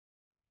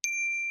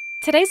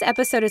Today's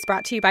episode is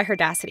brought to you by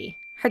HERdacity.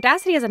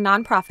 HERdacity is a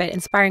nonprofit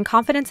inspiring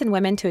confidence in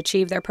women to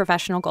achieve their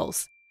professional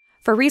goals.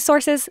 For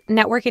resources,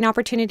 networking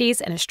opportunities,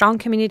 and a strong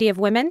community of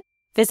women,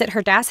 visit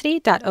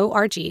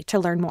HERdacity.org to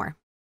learn more.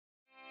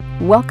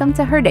 Welcome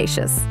to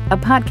HERdacious, a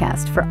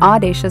podcast for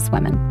audacious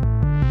women.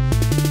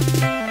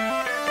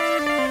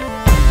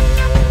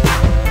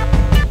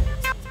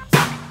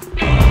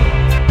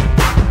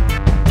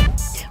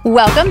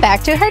 Welcome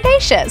back to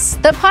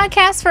HERdacious, the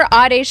podcast for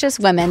audacious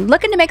women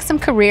looking to make some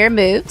career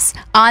moves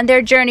on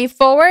their journey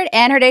forward,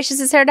 and HERdacious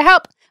is here to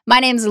help. My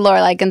name is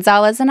Lorelei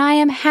Gonzalez, and I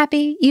am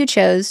happy you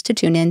chose to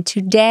tune in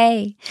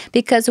today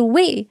because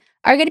we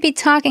are going to be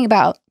talking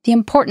about the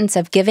importance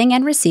of giving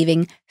and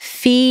receiving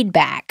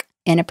feedback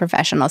in a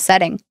professional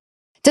setting.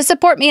 To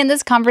support me in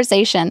this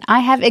conversation,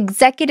 I have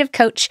executive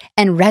coach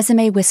and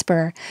resume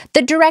whisperer,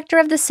 the director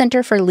of the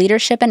Center for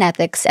Leadership and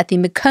Ethics at the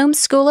McCombs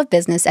School of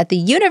Business at the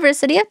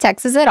University of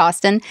Texas at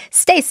Austin,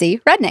 Stacey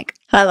Rudnick.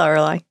 Hi,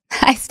 Lorelei.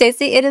 Hi,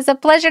 Stacey. It is a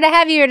pleasure to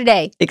have you here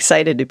today.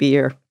 Excited to be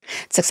here.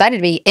 It's excited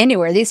to be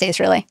anywhere these days,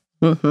 really.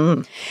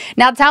 Mm-hmm.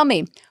 Now tell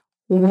me,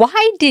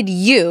 why did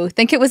you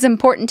think it was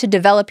important to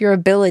develop your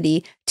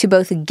ability to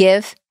both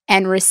give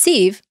and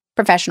receive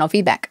professional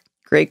feedback?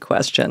 Great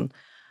question.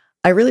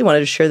 I really wanted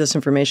to share this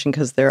information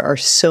because there are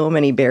so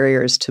many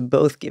barriers to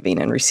both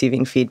giving and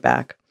receiving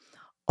feedback.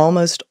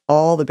 Almost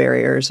all the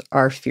barriers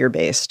are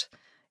fear-based.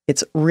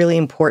 It's really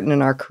important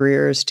in our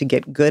careers to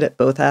get good at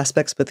both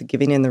aspects, both the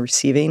giving and the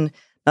receiving,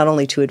 not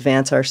only to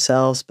advance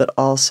ourselves, but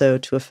also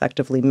to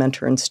effectively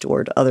mentor and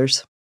steward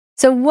others.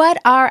 So what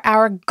are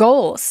our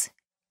goals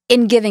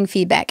in giving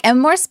feedback?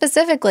 And more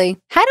specifically,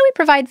 how do we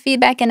provide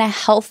feedback in a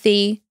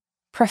healthy,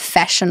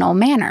 professional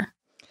manner?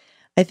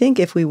 I think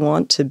if we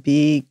want to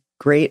be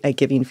great at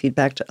giving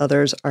feedback to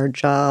others, our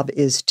job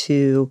is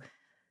to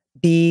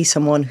be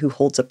someone who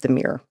holds up the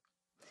mirror,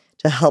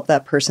 to help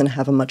that person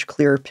have a much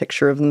clearer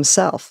picture of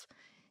themselves.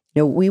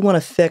 You know, we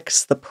want to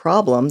fix the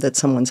problem that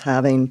someone's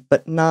having,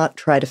 but not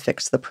try to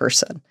fix the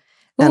person.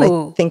 And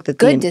I think that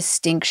good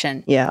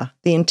distinction. Yeah,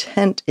 the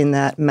intent in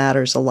that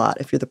matters a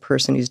lot if you're the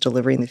person who's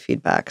delivering the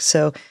feedback.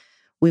 So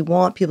we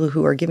want people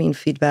who are giving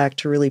feedback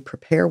to really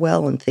prepare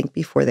well and think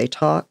before they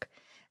talk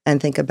and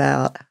think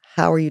about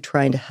how are you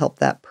trying to help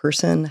that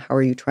person? How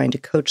are you trying to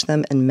coach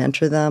them and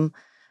mentor them?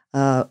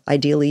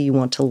 Ideally, you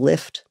want to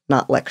lift,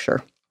 not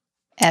lecture.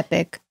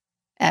 Epic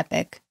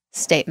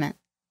statement.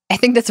 I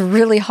think that's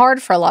really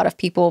hard for a lot of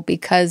people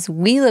because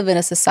we live in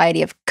a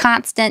society of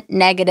constant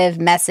negative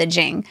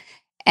messaging.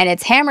 And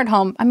it's hammered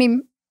home,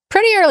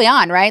 pretty early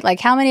on, right? Like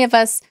how many of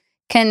us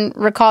can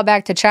recall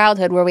back to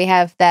childhood where we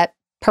have that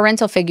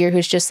parental figure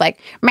who's just like,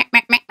 meh,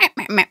 meh, meh, meh,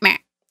 meh, meh, meh.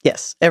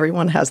 Yes,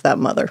 everyone has that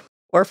mother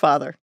or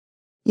father.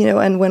 You know,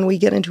 and when we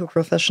get into a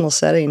professional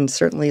setting,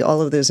 certainly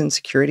all of those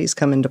insecurities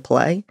come into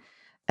play.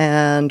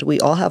 And we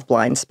all have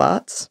blind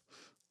spots.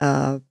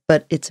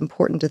 But it's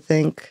important to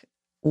think,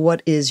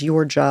 what is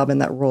your job in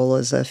that role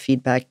as a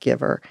feedback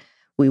giver?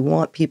 We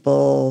want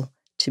people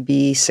to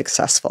be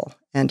successful.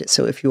 And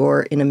so if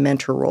you're in a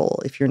mentor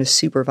role, if you're in a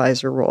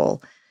supervisor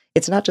role,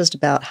 it's not just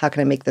about how can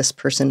I make this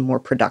person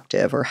more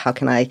productive or how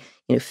can I,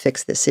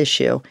 fix this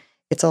issue.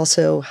 It's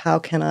also how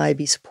can I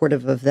be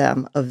supportive of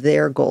them, of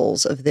their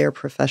goals, of their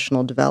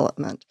professional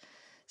development.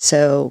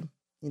 So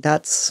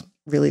that's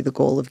really the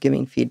goal of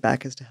giving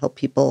feedback, is to help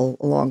people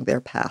along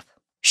their path.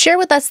 Share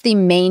with us the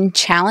main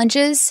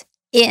challenges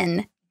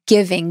in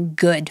giving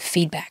good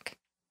feedback.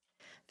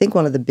 I think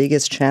one of the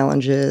biggest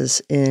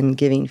challenges in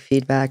giving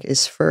feedback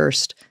is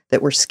first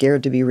that we're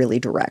scared to be really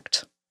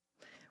direct.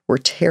 We're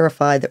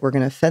terrified that we're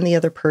going to offend the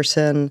other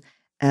person,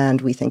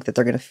 and we think that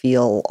they're going to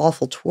feel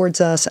awful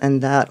towards us,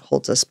 and that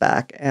holds us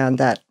back. And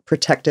that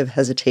protective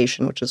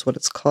hesitation, which is what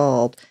it's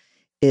called,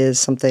 is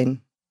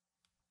something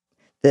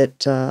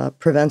that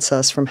prevents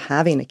us from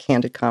having a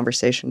candid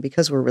conversation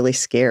because we're really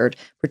scared,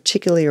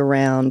 particularly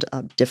around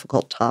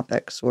difficult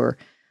topics or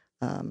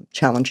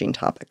challenging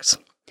topics.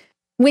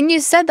 When you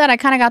said that, I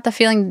kind of got the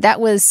feeling that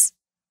was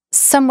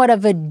somewhat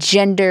of a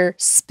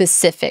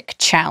gender-specific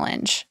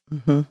challenge.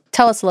 Mm-hmm.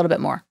 Tell us a little bit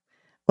more.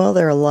 Well,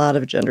 there are a lot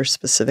of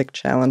gender-specific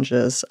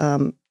challenges.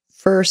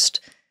 First,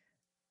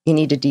 you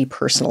need to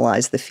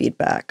depersonalize the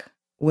feedback.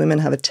 Women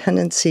have a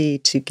tendency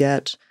to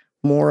get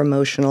more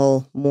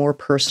emotional, more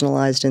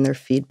personalized in their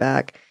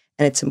feedback,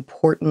 and it's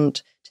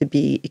important to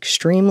be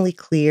extremely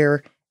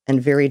clear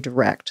and very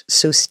direct.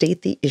 So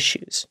state the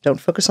issues.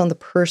 Don't focus on the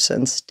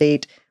person.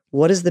 State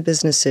what is the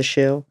business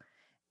issue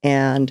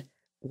and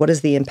what is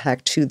the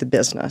impact to the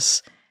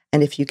business.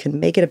 And if you can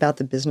make it about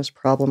the business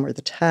problem or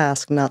the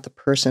task, not the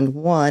person,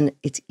 one,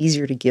 it's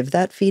easier to give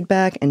that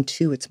feedback, and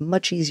two, it's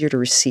much easier to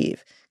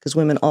receive because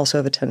women also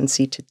have a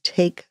tendency to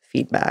take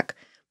feedback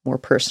more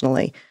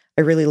personally.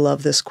 I really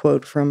love this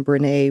quote from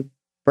Brené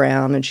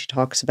Brown, and she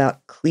talks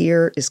about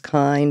clear is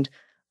kind,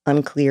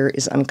 unclear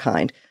is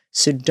unkind.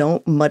 So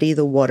don't muddy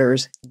the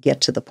waters,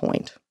 get to the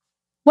point.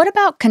 What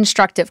about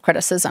constructive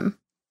criticism?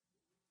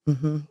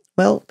 Mm-hmm.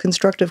 Well,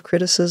 constructive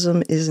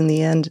criticism is in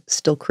the end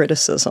still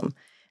criticism.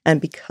 And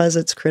because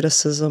it's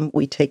criticism,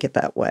 we take it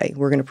that way.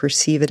 We're going to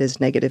perceive it as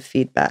negative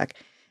feedback.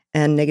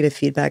 And negative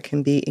feedback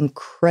can be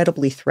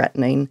incredibly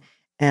threatening,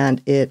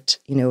 and it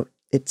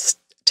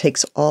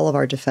takes all of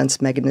our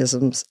defense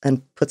mechanisms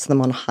and puts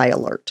them on high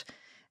alert.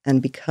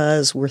 And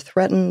because we're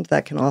threatened,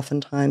 that can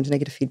oftentimes,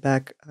 negative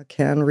feedback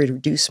can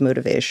reduce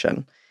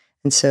motivation.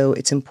 And so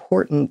it's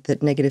important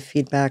that negative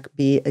feedback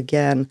be,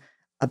 again,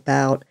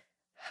 about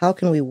how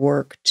can we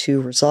work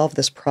to resolve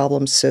this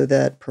problem so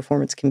that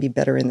performance can be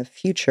better in the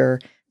future,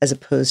 as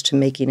opposed to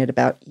making it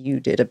about you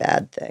did a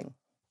bad thing.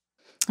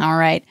 All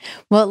right.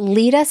 Well,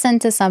 lead us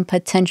into some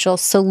potential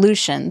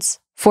solutions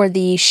for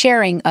the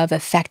sharing of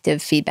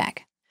effective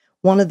feedback.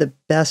 One of the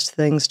best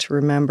things to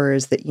remember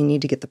is that you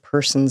need to get the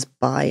person's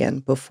buy-in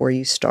before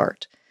you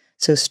start.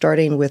 So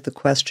starting with the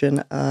question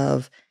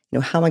of,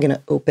 how am I going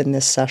to open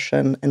this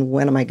session and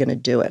when am I going to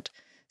do it?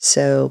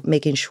 So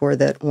making sure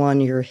that,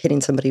 one, you're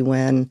hitting somebody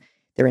when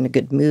they're in a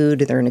good mood,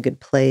 they're in a good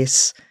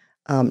place,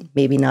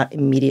 maybe not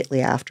immediately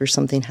after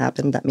something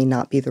happened. That may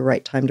not be the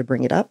right time to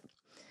bring it up.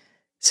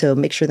 So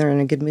make sure they're in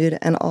a good mood.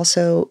 And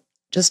also,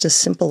 just a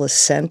simple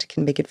assent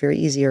can make it very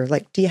easier.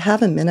 Like, do you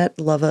have a minute?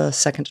 Love a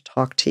second to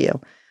talk to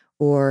you.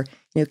 Or,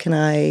 can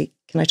I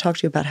talk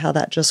to you about how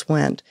that just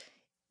went?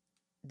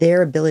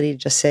 Their ability to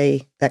just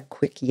say that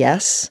quick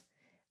yes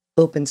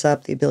opens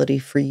up the ability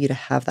for you to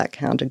have that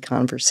candid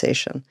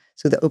conversation.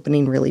 So the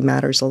opening really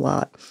matters a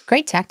lot.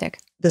 Great tactic.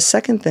 The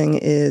second thing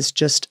is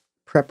just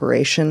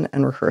preparation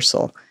and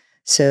rehearsal.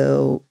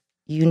 So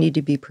you need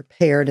to be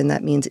prepared. And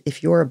that means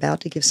if you're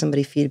about to give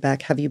somebody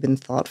feedback, have you been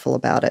thoughtful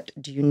about it?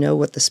 Do you know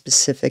what the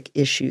specific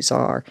issues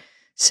are?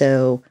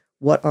 So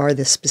what are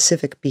the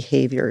specific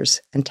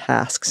behaviors and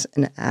tasks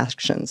and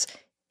actions?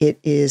 It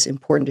is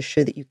important to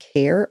show that you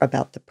care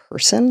about the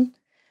person,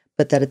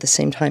 but that at the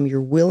same time,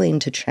 you're willing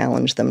to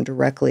challenge them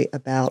directly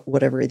about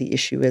whatever the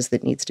issue is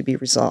that needs to be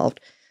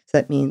resolved. So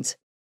that means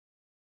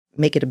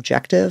make it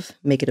objective,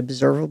 make it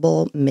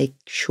observable, make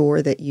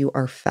sure that you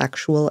are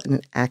factual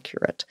and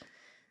accurate.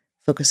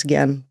 Focus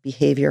again,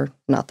 behavior,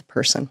 not the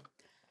person.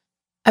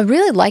 I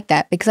really like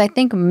that because I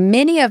think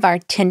many of our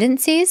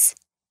tendencies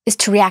is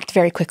to react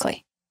very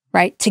quickly,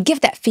 right? To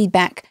give that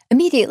feedback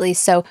immediately.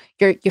 So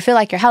you feel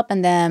like you're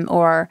helping them,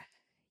 or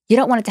you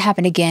don't want it to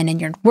happen again and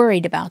you're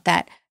worried about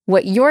that.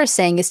 What you're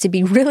saying is to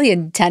be really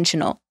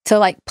intentional,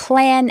 to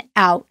plan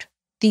out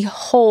the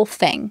whole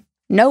thing.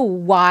 Know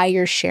why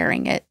you're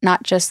sharing it,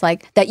 not just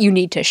that you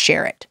need to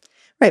share it.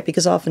 Right,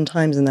 because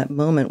oftentimes in that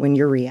moment when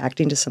you're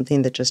reacting to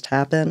something that just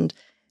happened,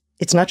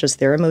 it's not just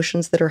their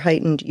emotions that are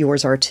heightened,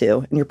 yours are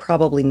too. And you're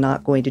probably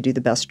not going to do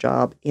the best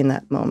job in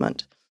that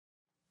moment.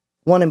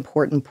 One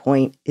important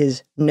point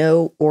is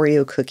no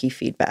Oreo cookie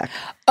feedback.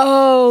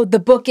 Oh, the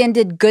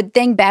bookended good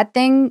thing, bad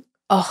thing.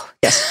 Oh,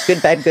 yes,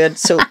 good, bad, good.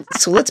 So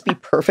let's be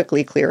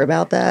perfectly clear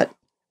about that.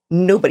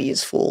 Nobody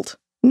is fooled.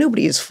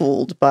 Nobody is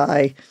fooled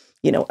by,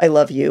 I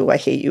love you, I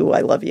hate you,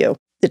 I love you.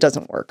 It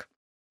doesn't work.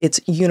 It's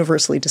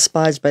universally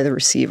despised by the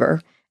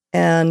receiver.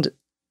 And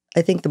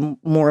I think the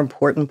more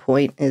important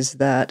point is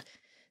that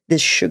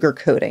this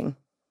sugarcoating,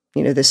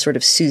 this sort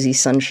of Susie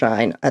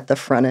Sunshine at the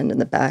front end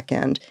and the back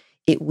end,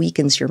 it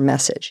weakens your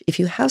message. If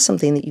you have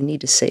something that you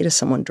need to say to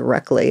someone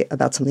directly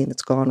about something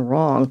that's gone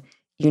wrong,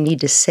 you need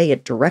to say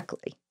it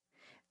directly.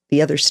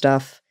 The other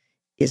stuff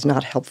is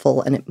not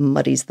helpful, and it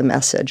muddies the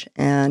message,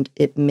 and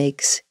it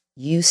makes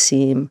you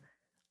seem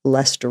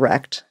less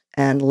direct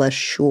and less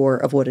sure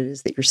of what it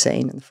is that you're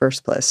saying in the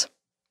first place.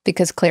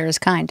 Because clear is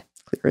kind.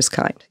 Clear is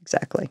kind,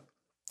 exactly.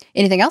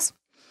 Anything else?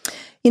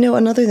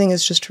 Another thing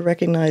is just to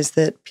recognize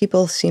that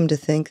people seem to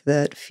think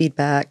that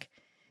feedback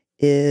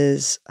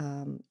is,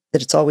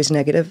 that it's always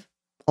negative.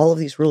 All of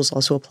these rules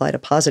also apply to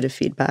positive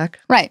feedback.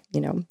 Right.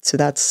 So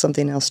that's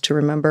something else to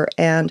remember.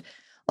 And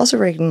also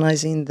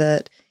recognizing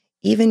that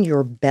even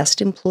your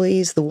best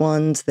employees, the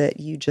ones that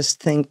you just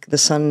think the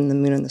sun and the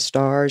moon and the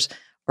stars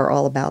are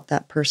all about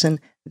that person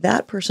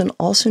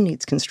also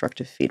needs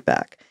constructive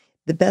feedback.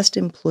 The best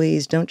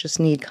employees don't just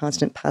need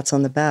constant pats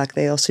on the back.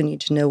 They also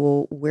need to know,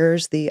 well,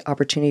 where's the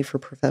opportunity for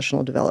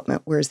professional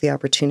development? Where's the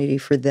opportunity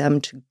for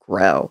them to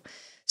grow?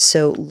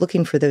 So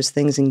looking for those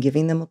things and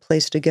giving them a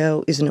place to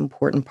go is an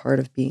important part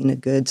of being a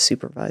good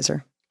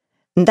supervisor.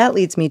 And that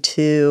leads me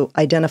to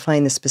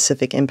identifying the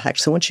specific impact.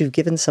 So once you've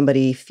given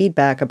somebody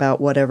feedback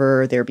about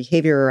whatever their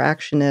behavior or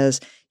action is,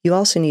 you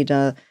also need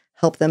to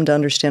help them to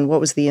understand what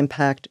was the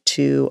impact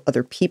to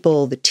other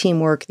people, the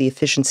teamwork, the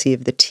efficiency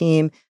of the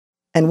team.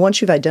 And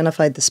once you've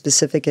identified the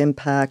specific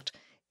impact,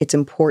 it's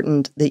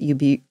important that you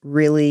be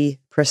really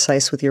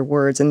precise with your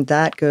words. And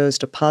that goes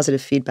to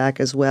positive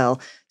feedback as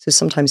well. So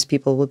sometimes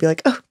people will be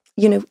like, oh,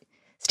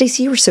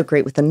 Stacey, you were so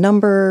great with the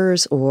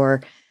numbers,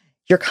 or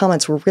your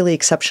comments were really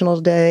exceptional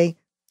today.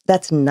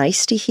 That's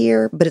nice to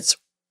hear, but it's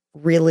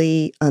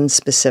really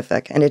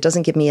unspecific. And it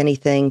doesn't give me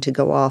anything to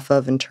go off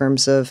of in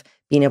terms of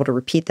being able to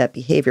repeat that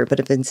behavior. But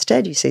if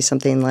instead you say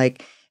something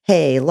like,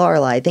 hey,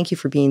 Lorelei, thank you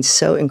for being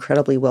so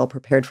incredibly well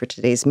prepared for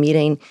today's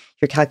meeting.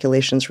 Your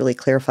calculations really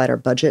clarified our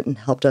budget and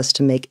helped us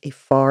to make a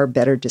far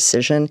better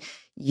decision.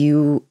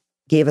 You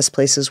gave us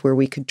places where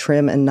we could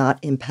trim and not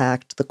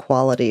impact the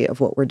quality of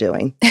what we're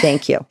doing.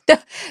 Thank you.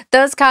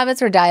 Those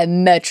comments were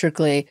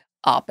diametrically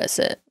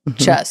opposite.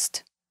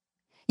 Just,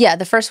 yeah,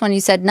 the first one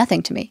you said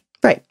nothing to me.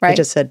 Right. I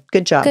just said,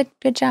 good job.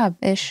 Good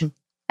job-ish,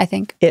 I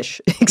think.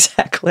 Ish,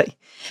 exactly.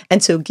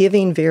 And so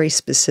giving very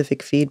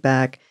specific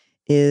feedback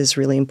is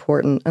really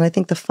important. And I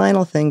think the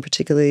final thing,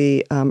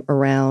 particularly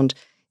around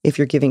if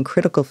you're giving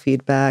critical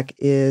feedback,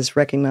 is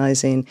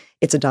recognizing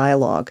it's a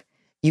dialogue.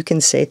 You can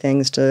say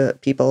things to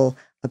people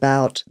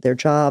about their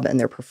job and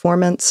their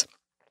performance,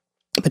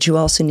 but you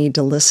also need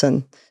to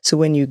listen. So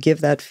when you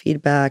give that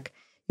feedback,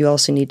 you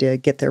also need to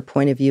get their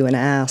point of view and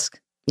ask,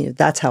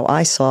 that's how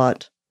I saw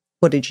it.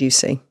 What did you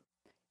see?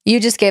 You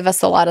just gave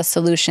us a lot of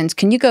solutions.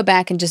 Can you go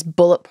back and just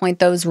bullet point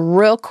those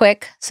real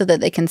quick so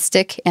that they can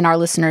stick in our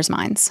listeners'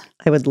 minds?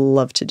 I would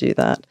love to do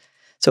that.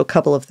 So a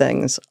couple of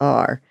things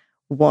are,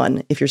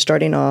 one, if you're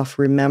starting off,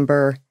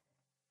 remember,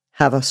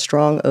 have a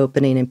strong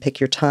opening and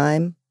pick your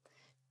time.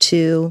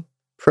 2,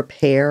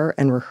 prepare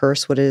and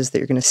rehearse what it is that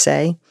you're going to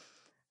say.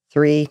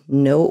 3,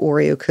 no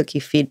Oreo cookie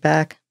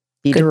feedback.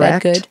 Be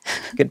direct. Bad, good.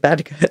 Good,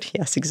 bad, good.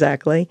 Yes,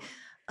 exactly.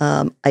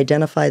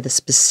 Identify the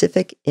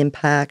specific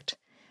impact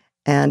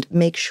and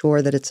make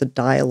sure that it's a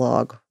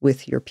dialogue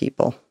with your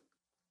people.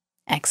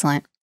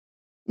 Excellent.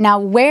 Now,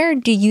 where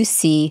do you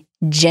see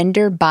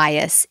gender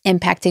bias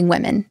impacting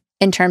women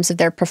in terms of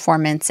their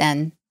performance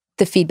and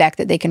the feedback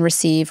that they can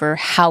receive or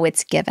how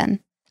it's given?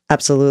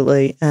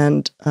 Absolutely.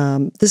 And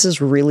this is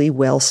really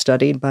well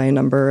studied by a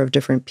number of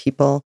different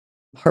people.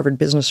 Harvard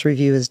Business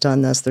Review has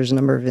done this. There's a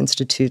number of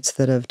institutes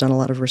that have done a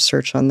lot of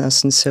research on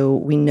this. And so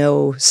we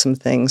know some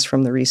things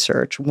from the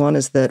research. One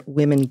is that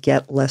women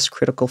get less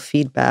critical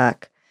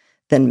feedback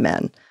than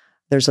men.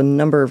 There's a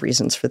number of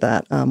reasons for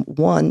that.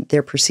 One,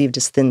 they're perceived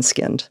as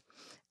thin-skinned.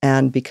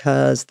 And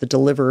because the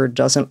deliverer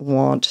doesn't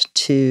want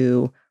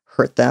to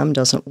hurt them,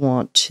 doesn't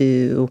want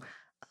to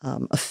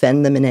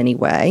offend them in any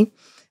way,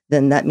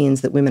 then that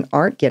means that women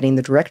aren't getting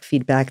the direct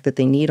feedback that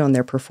they need on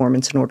their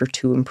performance in order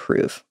to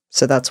improve.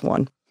 So that's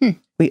one.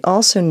 We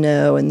also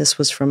know, and this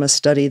was from a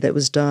study that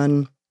was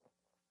done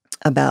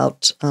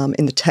about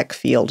in the tech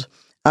field,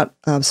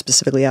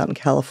 specifically out in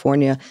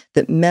California,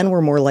 that men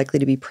were more likely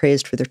to be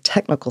praised for their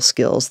technical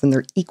skills than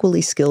their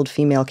equally skilled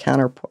female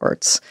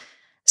counterparts.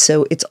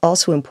 So it's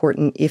also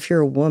important, if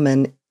you're a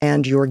woman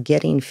and you're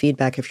getting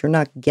feedback, if you're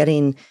not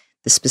getting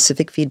the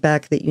specific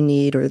feedback that you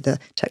need or the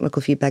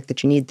technical feedback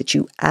that you need, that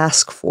you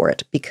ask for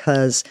it,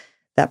 because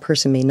that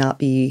person may not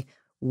be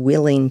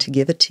willing to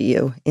give it to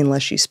you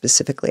unless you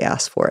specifically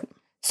ask for it.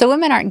 So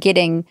women aren't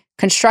getting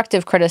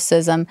constructive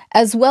criticism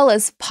as well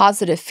as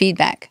positive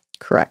feedback.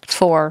 Correct.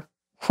 For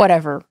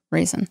whatever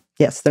reason.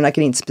 Yes, they're not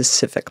getting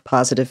specific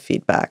positive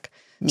feedback.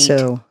 Neat.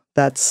 So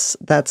that's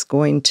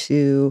going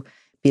to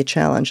be a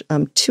challenge.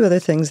 2 other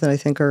things that I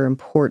think are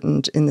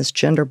important in this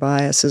gender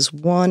bias is,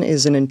 one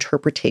is an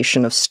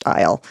interpretation of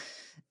style.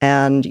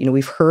 And,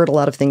 we've heard a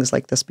lot of things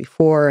like this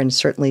before, and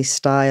certainly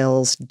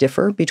styles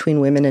differ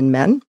between women and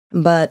men.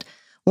 But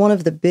one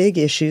of the big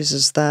issues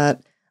is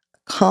that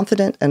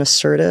confident and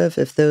assertive,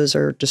 if those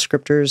are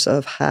descriptors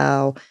of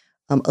how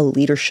a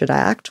leader should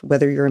act,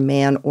 whether you're a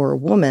man or a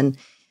woman,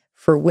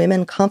 for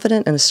women,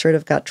 confident and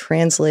assertive got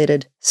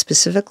translated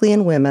specifically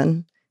in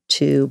women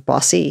to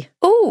bossy,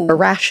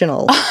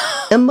 irrational,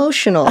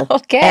 emotional,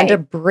 and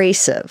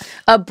abrasive.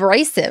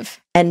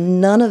 Abrasive.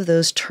 And none of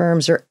those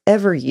terms are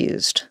ever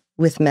used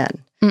with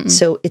men.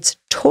 So it's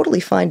totally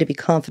fine to be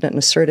confident and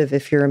assertive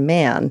if you're a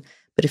man,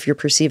 but if you're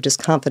perceived as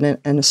confident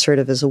and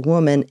assertive as a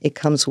woman, it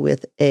comes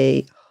with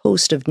a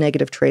host of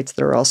negative traits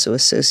that are also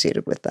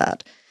associated with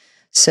that.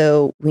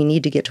 So we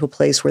need to get to a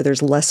place where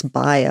there's less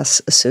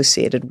bias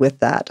associated with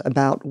that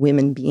about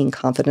women being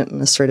confident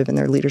and assertive in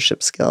their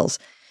leadership skills.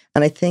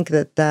 And I think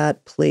that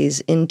that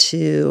plays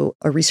into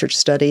a research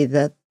study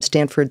that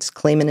Stanford's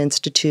Clayman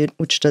Institute,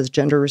 which does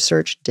gender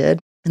research, did.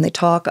 And they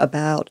talk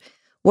about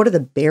what are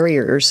the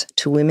barriers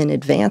to women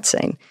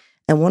advancing.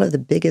 And one of the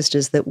biggest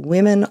is that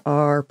women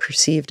are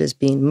perceived as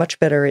being much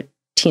better at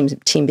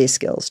team-based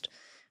skills.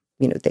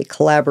 They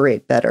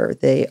collaborate better.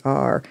 They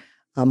are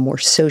more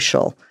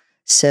social.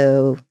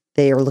 So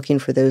they are looking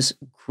for those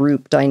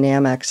group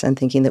dynamics and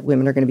thinking that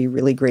women are going to be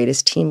really great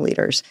as team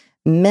leaders.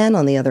 Men,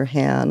 on the other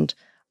hand,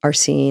 are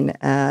seen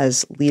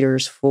as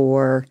leaders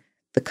for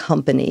the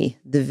company,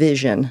 the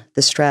vision,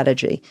 the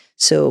strategy.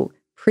 So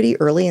pretty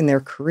early in their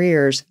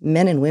careers,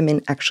 men and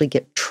women actually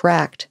get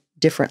tracked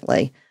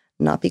differently,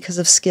 not because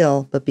of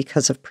skill, but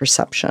because of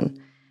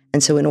perception.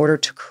 And so in order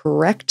to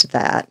correct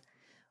that,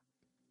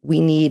 we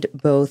need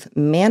both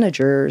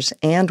managers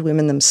and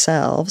women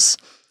themselves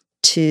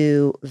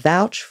to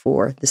vouch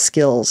for the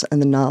skills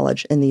and the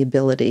knowledge and the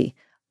ability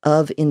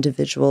of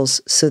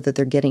individuals so that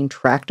they're getting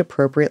tracked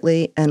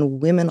appropriately.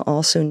 And women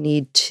also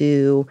need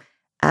to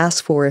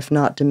ask for, if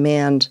not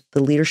demand,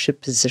 the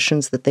leadership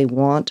positions that they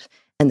want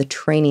and the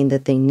training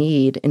that they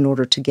need in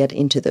order to get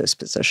into those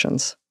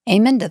positions.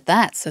 Amen to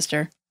that,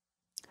 sister.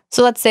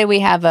 So let's say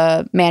we have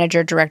a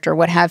manager, director,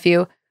 what have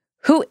you,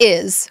 who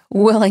is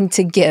willing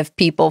to give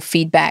people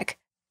feedback.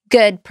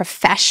 Good,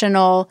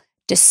 professional,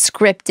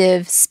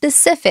 descriptive,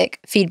 specific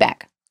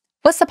feedback.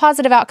 What's the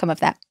positive outcome of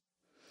that?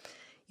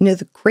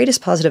 The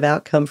greatest positive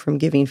outcome from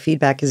giving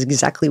feedback is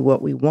exactly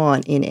what we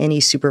want in any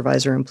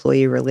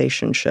supervisor-employee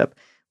relationship,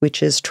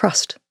 which is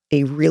trust,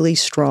 a really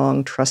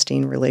strong,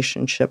 trusting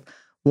relationship,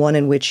 one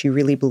in which you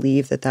really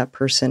believe that that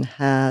person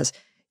has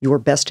your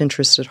best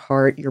interest at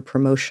heart, your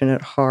promotion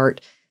at heart,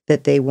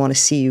 that they want to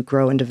see you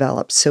grow and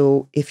develop.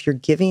 So if you're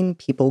giving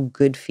people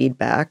good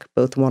feedback,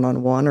 both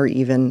one-on-one or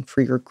even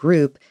for your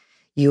group,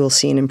 you will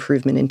see an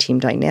improvement in team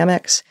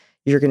dynamics.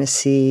 You're going to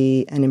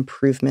see an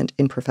improvement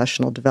in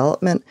professional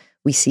development.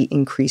 We see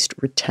increased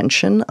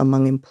retention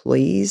among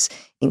employees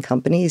in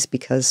companies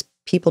because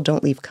people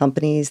don't leave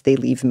companies, they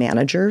leave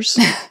managers.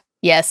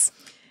 Yes.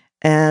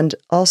 And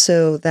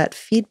also that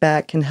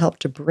feedback can help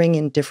to bring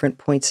in different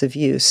points of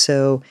view.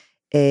 So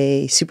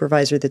a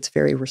supervisor that's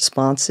very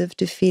responsive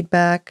to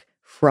feedback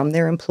from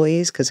their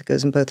employees, because it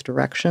goes in both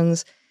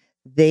directions,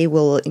 they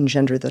will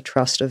engender the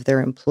trust of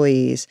their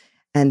employees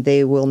and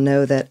they will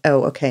know that,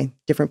 oh, okay,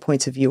 different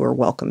points of view are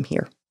welcome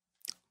here.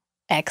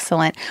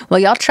 Excellent. Well,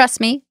 y'all trust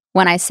me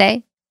when I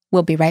say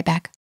we'll be right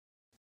back.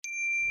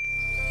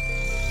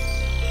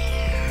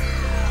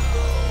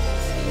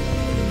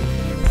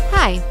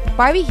 Hi,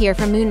 Barbie here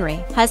from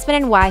Moonray, husband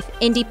and wife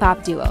indie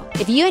pop duo.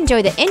 If you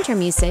enjoy the intro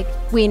music,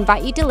 we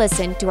invite you to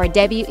listen to our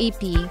debut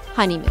EP,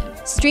 Honeymoon,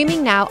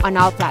 streaming now on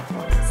all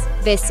platforms.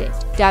 Visit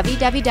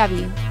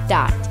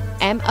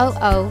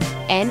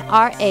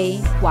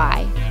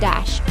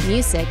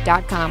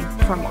www.moonray-music.com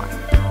for more.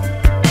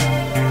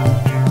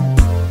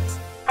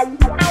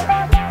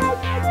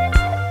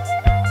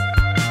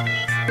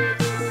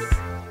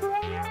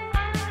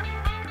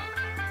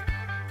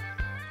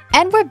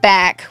 And we're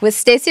back with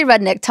Stacey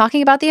Rudnick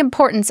talking about the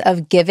importance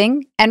of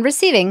giving and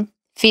receiving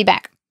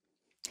feedback.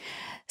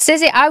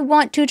 Stacey, I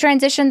want to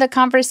transition the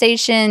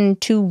conversation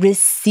to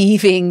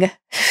receiving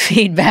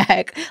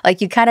feedback. Like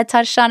you kind of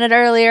touched on it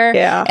earlier.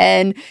 Yeah.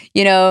 And,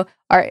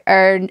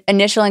 our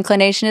initial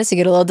inclination is to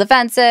get a little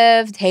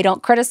defensive. Hey,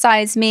 don't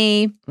criticize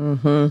me.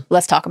 Mm-hmm.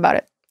 Let's talk about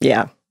it.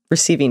 Yeah.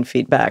 Receiving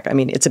feedback. I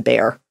mean, it's a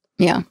bear.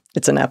 Yeah.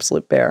 It's an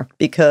absolute bear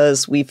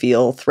because we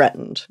feel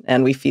threatened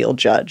and we feel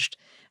judged.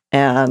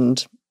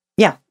 And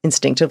yeah,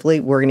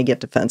 instinctively, we're going to get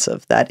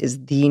defensive. That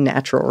is the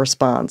natural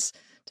response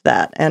to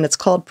that. And it's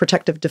called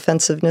protective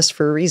defensiveness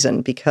for a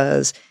reason,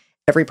 because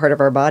every part of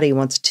our body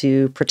wants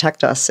to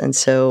protect us. And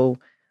so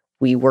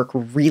we work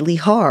really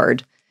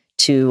hard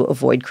to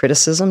avoid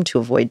criticism, to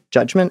avoid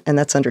judgment. And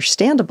that's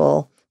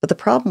understandable. But the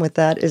problem with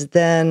that is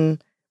then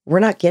we're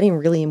not getting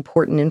really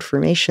important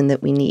information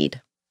that we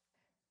need.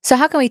 So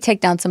how can we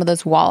take down some of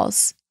those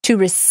walls to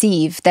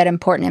receive that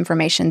important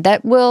information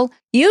that will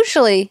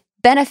usually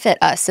benefit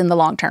us in the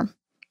long term?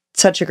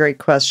 Such a great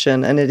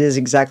question. And it is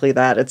exactly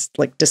that. It's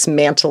like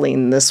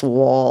dismantling this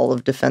wall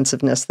of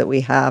defensiveness that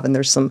we have. And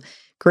there's some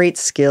great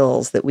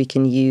skills that we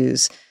can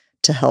use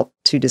to help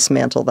to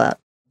dismantle that.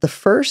 The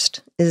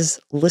first is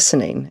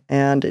listening.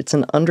 And it's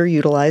an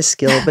underutilized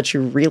skill, but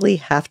you really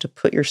have to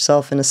put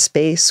yourself in a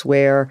space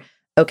where,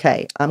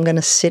 okay, I'm going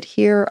to sit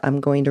here. I'm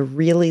going to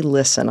really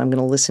listen. I'm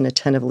going to listen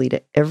attentively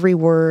to every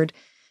word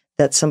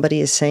that somebody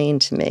is saying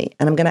to me.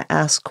 And I'm going to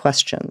ask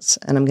questions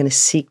and I'm going to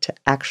seek to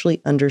actually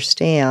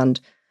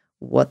understand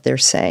what they're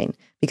saying.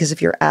 Because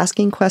if you're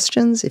asking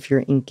questions, if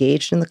you're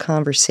engaged in the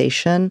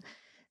conversation,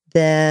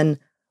 then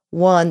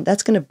one,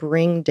 that's going to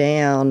bring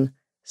down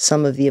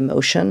some of the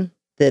emotion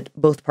that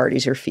both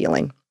parties are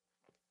feeling.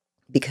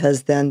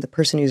 Because then the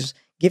person who's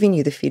giving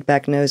you the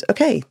feedback knows,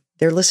 okay,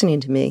 they're listening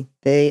to me.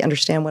 They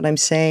understand what I'm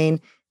saying.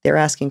 They're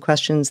asking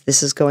questions.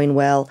 This is going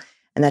well.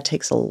 And that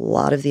takes a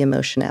lot of the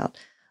emotion out.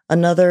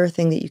 Another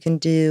thing that you can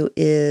do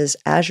is,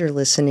 as you're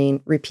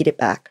listening, repeat it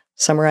back.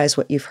 Summarize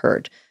what you've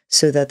heard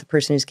so that the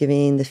person who's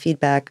giving the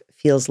feedback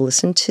feels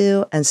listened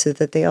to, and so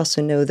that they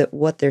also know that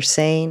what they're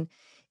saying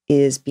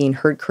is being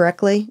heard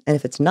correctly. And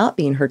if it's not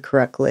being heard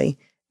correctly,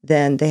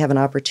 then they have an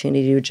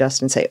opportunity to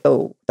adjust and say,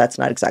 oh, that's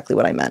not exactly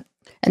what I meant.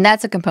 And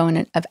that's a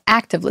component of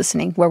active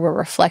listening where we're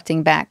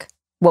reflecting back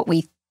what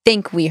we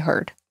think we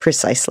heard.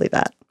 Precisely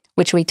that.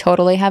 Which we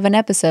totally have an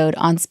episode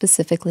on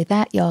specifically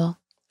that, y'all.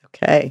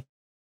 Okay.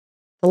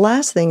 The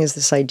last thing is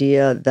this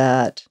idea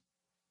that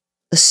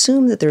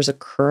assume that there's a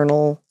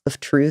kernel of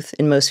truth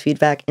in most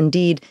feedback.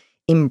 Indeed,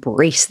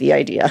 embrace the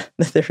idea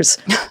that there's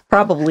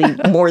probably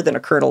more than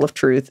a kernel of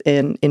truth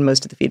in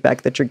most of the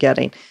feedback that you're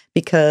getting.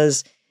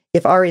 Because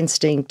if our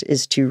instinct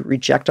is to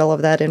reject all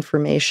of that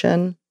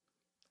information,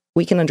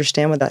 we can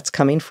understand where that's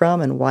coming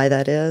from and why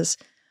that is.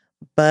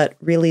 But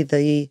really,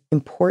 the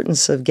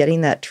importance of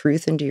getting that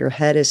truth into your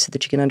head is so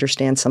that you can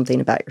understand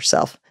something about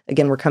yourself.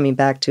 Again, we're coming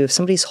back to if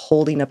somebody's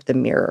holding up the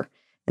mirror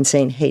and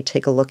saying, hey,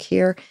 take a look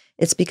here,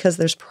 it's because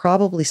there's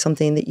probably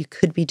something that you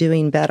could be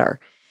doing better.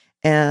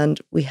 And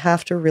we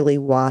have to really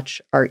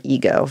watch our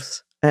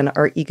egos. And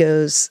our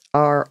egos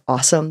are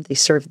awesome. They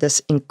serve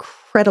this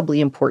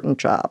incredibly important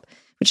job,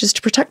 which is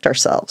to protect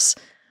ourselves.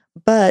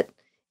 But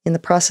in the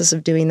process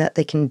of doing that,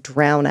 they can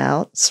drown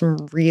out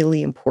some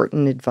really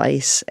important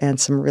advice and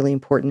some really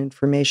important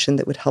information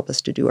that would help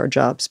us to do our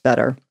jobs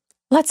better.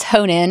 Let's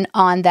hone in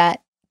on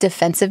that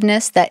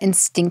defensiveness, that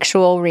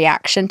instinctual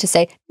reaction to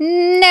say,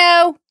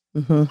 no,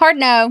 hard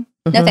no.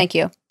 No, thank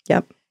you.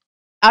 Yep.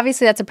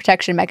 Obviously, that's a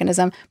protection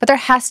mechanism, but there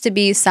has to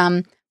be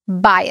some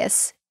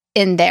bias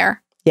in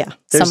there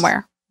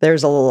somewhere.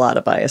 There's a lot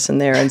of bias in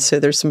there. And so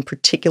there's some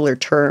particular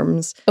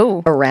terms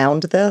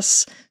around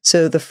this.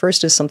 So the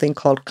first is something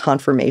called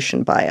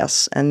confirmation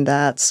bias. And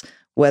that's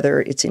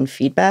whether it's in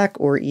feedback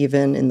or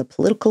even in the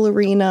political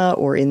arena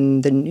or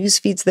in the news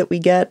feeds that we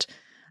get.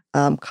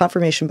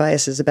 Confirmation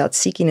bias is about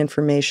seeking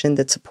information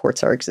that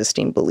supports our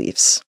existing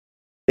beliefs.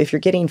 If you're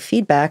getting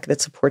feedback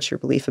that supports your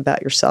belief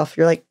about yourself,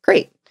 you're like,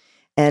 great.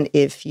 And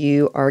if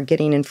you are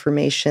getting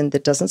information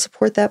that doesn't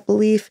support that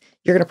belief,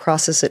 you're going to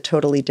process it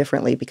totally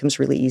differently. It becomes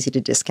really easy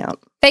to discount.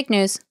 Fake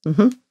news.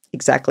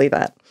 Exactly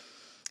that.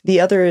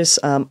 The other is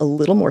a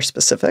little more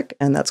specific,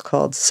 and that's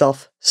called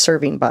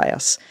self-serving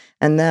bias.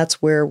 And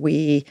that's where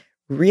we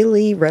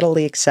really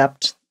readily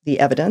accept the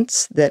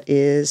evidence that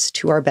is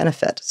to our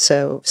benefit.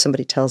 So if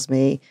somebody tells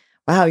me,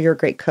 wow, you're a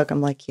great cook,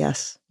 I'm like,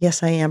 yes,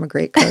 I am a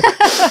great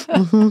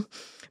cook.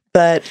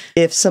 But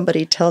if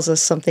somebody tells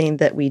us something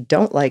that we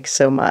don't like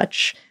so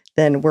much,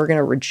 then we're going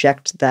to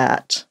reject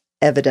that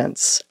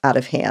evidence out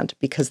of hand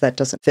because that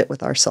doesn't fit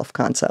with our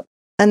self-concept.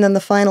 And then the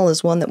final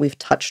is one that we've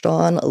touched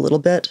on a little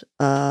bit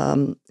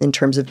in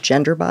terms of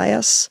gender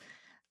bias,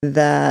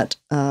 that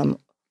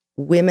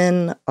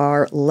women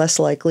are less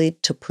likely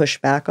to push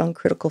back on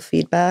critical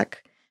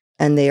feedback,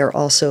 and they are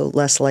also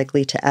less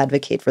likely to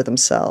advocate for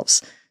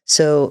themselves.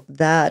 So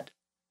that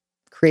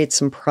creates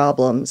some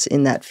problems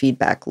in that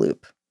feedback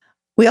loop.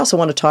 We also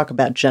want to talk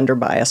about gender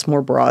bias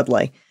more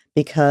broadly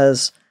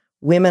because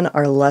women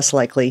are less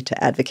likely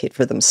to advocate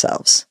for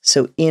themselves.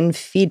 So in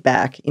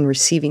feedback, in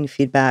receiving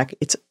feedback,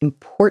 it's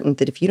important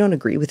that if you don't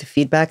agree with the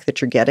feedback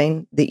that you're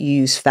getting, that you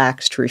use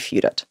facts to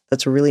refute it.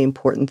 That's a really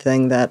important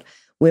thing, that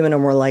women are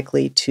more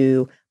likely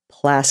to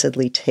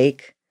placidly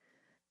take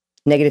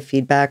negative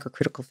feedback or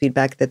critical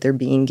feedback that they're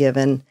being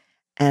given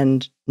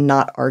and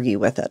not argue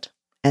with it.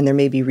 And there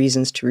may be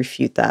reasons to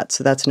refute that.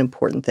 So that's an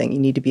important thing. You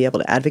need to be able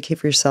to advocate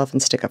for yourself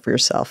and stick up for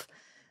yourself.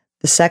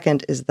 The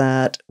second is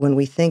that when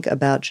we think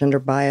about gender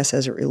bias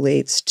as it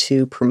relates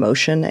to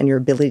promotion and your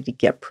ability to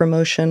get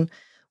promotion,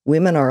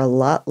 women are a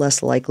lot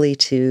less likely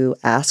to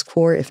ask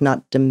for, if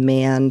not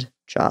demand,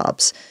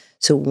 jobs.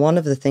 So one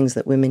of the things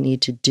that women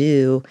need to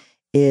do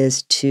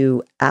is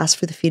to ask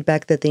for the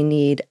feedback that they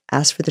need,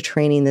 ask for the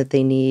training that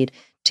they need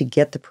to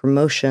get the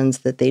promotions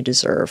that they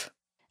deserve.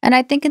 And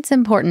I think it's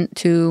important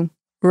to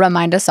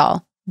remind us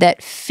all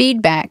that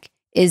feedback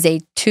is a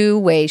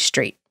two-way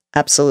street.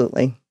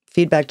 Absolutely.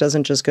 Feedback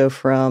doesn't just go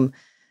from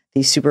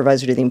the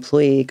supervisor to the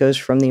employee. It goes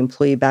from the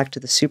employee back to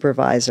the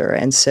supervisor.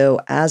 And so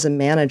as a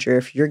manager,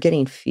 if you're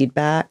getting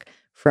feedback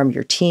from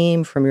your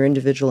team, from your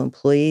individual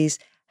employees,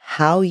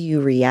 how you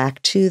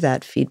react to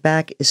that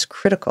feedback is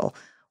critical.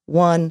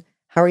 One,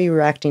 how are you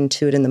reacting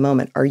to it in the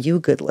moment? Are you a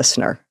good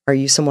listener? Are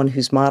you someone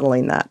who's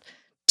modeling that?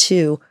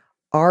 Two,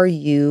 are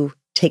you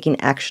taking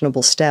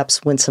actionable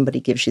steps when somebody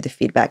gives you the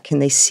feedback? Can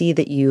they see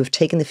that you have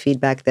taken the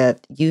feedback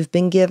that you've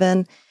been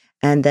given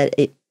and that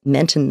it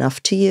meant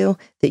enough to you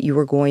that you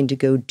were going to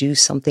go do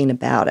something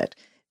about it?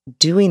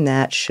 Doing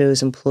that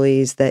shows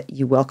employees that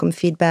you welcome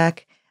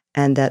feedback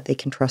and that they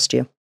can trust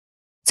you.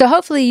 So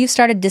hopefully you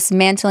started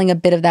dismantling a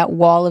bit of that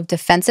wall of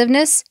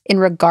defensiveness in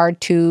regard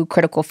to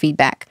critical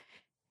feedback.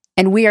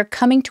 And we are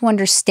coming to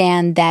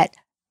understand that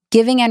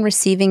giving and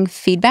receiving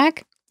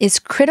feedback is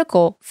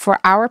critical for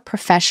our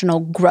professional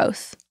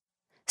growth.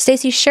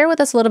 Stacey, share with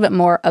us a little bit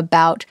more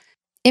about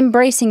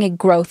embracing a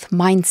growth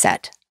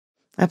mindset.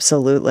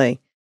 Absolutely.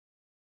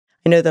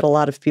 I know that a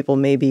lot of people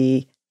may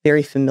be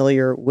very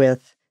familiar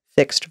with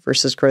fixed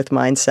versus growth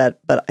mindset,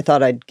 but I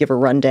thought I'd give a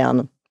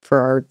rundown for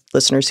our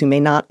listeners who may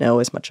not know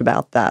as much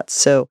about that.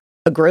 So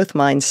a growth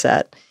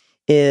mindset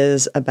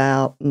is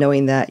about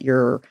knowing that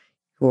your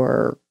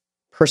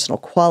personal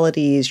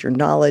qualities, your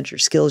knowledge, your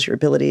skills, your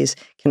abilities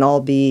can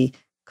all be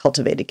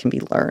cultivated, can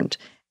be learned,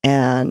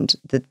 and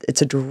that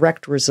it's a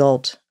direct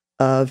result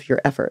of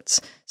your efforts.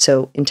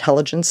 So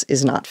intelligence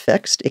is not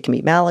fixed. It can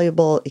be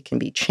malleable, it can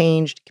be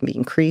changed, it can be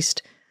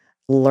increased.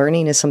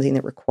 Learning is something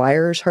that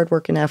requires hard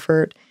work and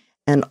effort,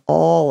 and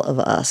all of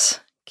us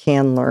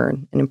can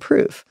learn and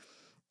improve.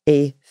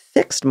 A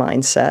fixed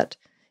mindset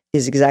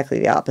is exactly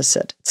the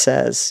opposite. It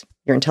says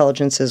your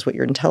intelligence is what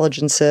your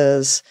intelligence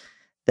is,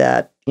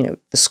 that,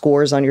 the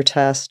scores on your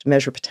test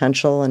measure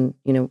potential. And,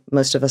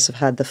 most of us have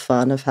had the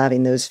fun of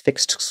having those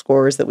fixed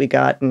scores that we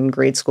got in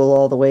grade school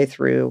all the way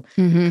through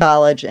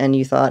college. And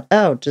you thought,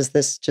 oh, does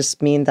this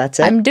just mean that's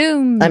it? I'm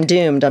doomed.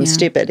 I'm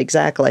stupid.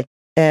 Exactly.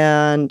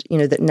 And,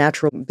 that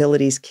natural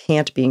abilities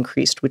can't be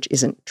increased, which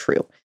isn't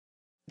true.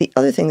 The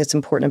other thing that's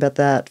important about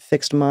that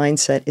fixed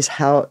mindset is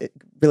how it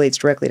relates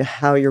directly to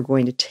how you're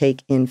going to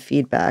take in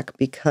feedback,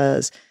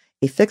 because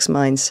a fixed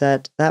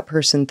mindset, that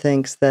person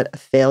thinks that a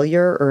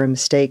failure or a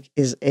mistake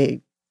is a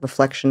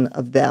reflection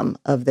of them,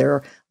 of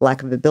their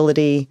lack of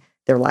ability,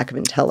 their lack of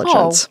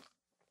intelligence,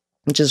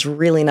 which is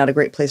really not a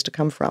great place to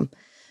come from.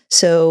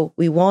 So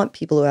we want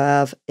people who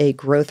have a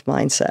growth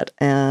mindset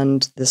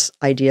and this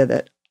idea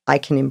that I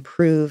can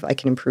improve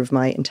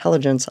my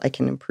intelligence, I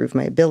can improve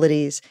my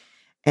abilities,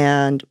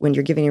 And when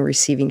you're giving and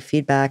receiving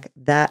feedback,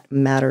 that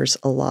matters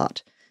a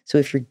lot. So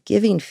if you're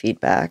giving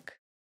feedback,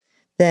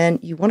 then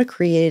you want to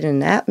create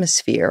an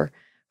atmosphere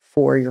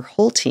for your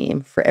whole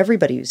team, for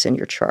everybody who's in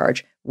your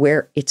charge,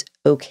 where it's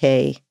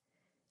okay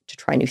to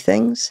try new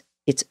things.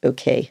 It's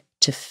okay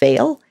to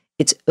fail.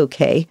 It's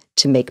okay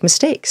to make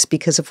mistakes.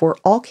 Because if we're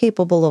all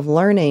capable of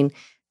learning,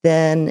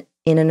 then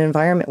in an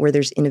environment where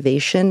there's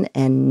innovation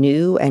and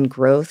new and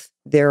growth,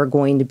 there are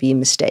going to be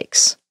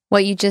mistakes.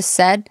 What you just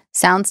said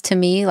sounds to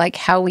me like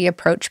how we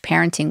approach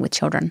parenting with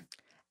children.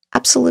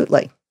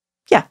 Absolutely.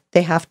 Yeah,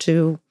 they have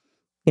to,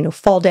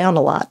 fall down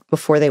a lot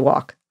before they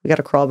walk. We got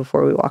to crawl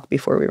before we walk,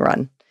 before we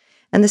run.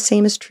 And the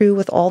same is true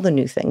with all the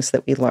new things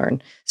that we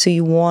learn. So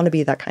you want to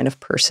be that kind of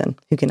person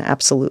who can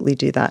absolutely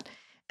do that.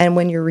 And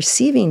when you're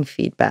receiving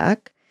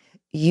feedback,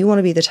 you want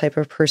to be the type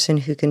of person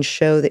who can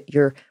show that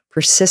you're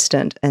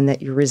persistent and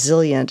that you're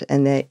resilient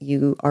and that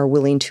you are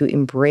willing to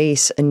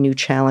embrace a new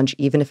challenge,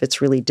 even if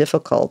it's really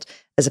difficult,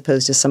 as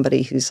opposed to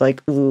somebody who's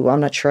like, ooh,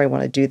 I'm not sure I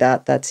want to do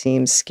that. That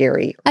seems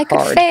scary or I could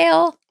hard.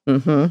 fail.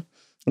 Mm-hmm.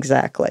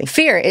 Exactly.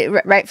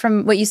 Fear, right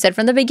from what you said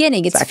from the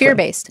beginning. It's Exactly.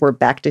 fear-based. We're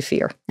back to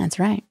fear. That's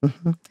right.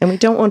 Mm-hmm. And we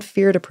don't want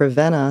fear to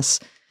prevent us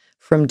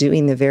from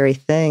doing the very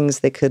things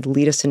that could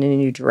lead us in a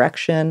new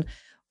direction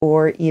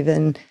or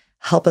even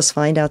help us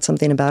find out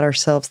something about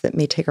ourselves that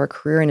may take our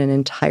career in an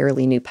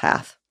entirely new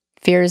path.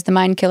 Fear is the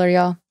mind killer,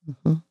 y'all.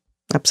 Mm-hmm.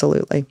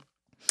 Absolutely.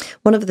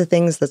 One of the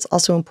things that's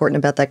also important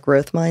about that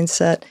growth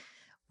mindset,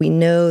 we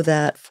know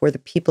that for the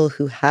people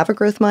who have a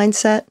growth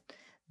mindset,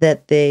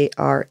 that they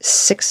are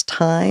 6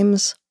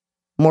 times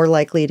more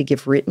likely to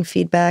give written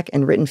feedback.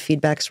 And written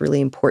feedback is really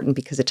important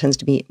because it tends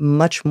to be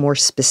much more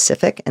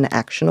specific and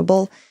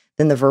actionable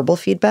than the verbal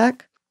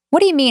feedback. What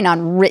do you mean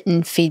on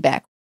written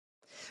feedback?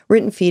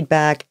 Written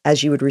feedback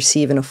as you would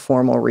receive in a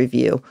formal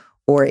review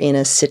or in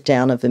a sit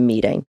down of a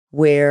meeting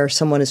where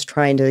someone is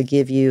trying to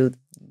give you,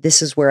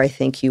 this is where I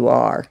think you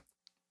are.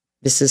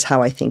 This is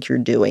how I think you're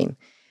doing.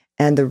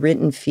 And the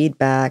written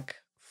feedback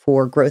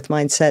for growth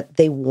mindset,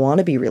 they want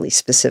to be really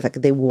specific.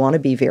 They want to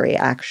be very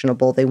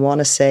actionable. They want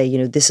to say,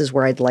 this is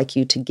where I'd like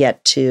you to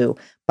get to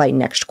by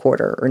next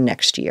quarter or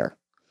next year.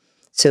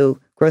 So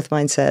growth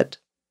mindset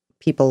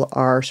people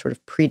are sort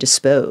of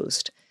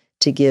predisposed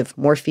to give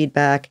more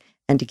feedback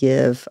and to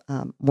give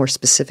more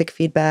specific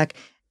feedback.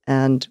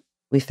 And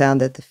we found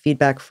that the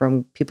feedback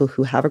from people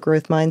who have a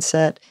growth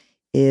mindset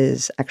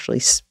is actually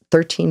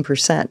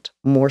 13%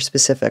 more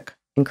specific,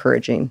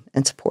 encouraging,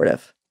 and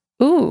supportive.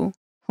 Ooh.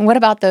 What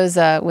about those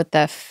with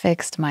the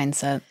fixed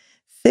mindset?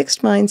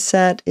 Fixed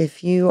mindset,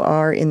 if you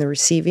are in the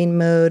receiving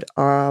mode,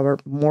 are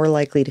more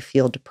likely to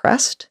feel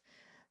depressed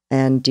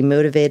and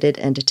demotivated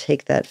and to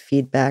take that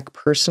feedback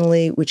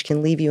personally, which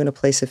can leave you in a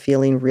place of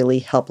feeling really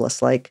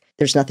helpless, like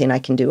there's nothing I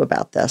can do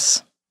about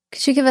this.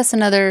 Could you give us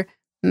another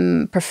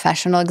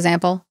professional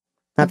example?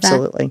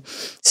 Absolutely.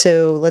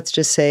 So let's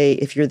just say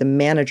if you're the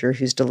manager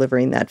who's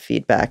delivering that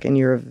feedback and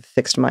you're of a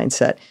fixed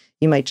mindset,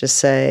 you might just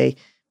say,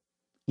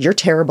 you're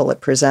terrible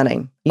at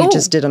presenting. You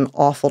just did an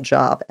awful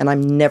job, and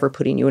I'm never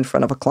putting you in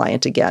front of a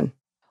client again.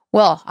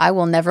 Well, I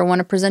will never want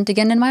to present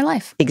again in my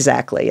life.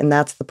 Exactly. And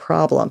that's the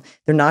problem.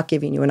 They're not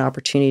giving you an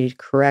opportunity to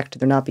correct.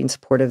 They're not being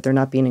supportive. They're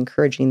not being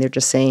encouraging. They're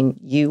just saying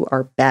you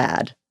are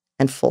bad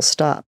and full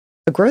stop.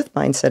 A growth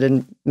mindset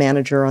and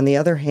manager, on the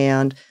other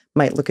hand,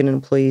 might look at an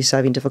employee who's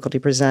having difficulty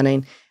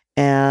presenting.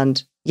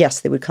 And yes,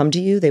 they would come to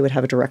you. They would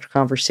have a direct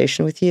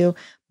conversation with you.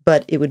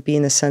 But it would be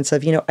in the sense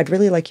of, I'd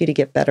really like you to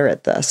get better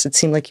at this. It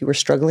seemed like you were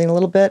struggling a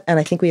little bit. And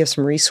I think we have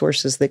some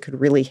resources that could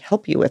really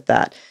help you with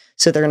that.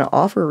 So they're going to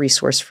offer a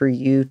resource for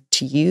you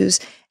to use.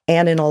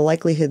 And in all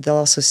likelihood, they'll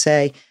also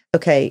say,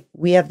 okay,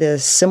 we have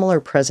this similar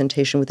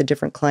presentation with a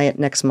different client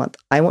next month.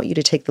 I want you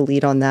to take the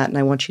lead on that. And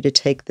I want you to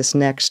take this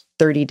next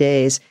 30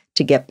 days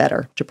to get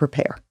better, to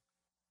prepare.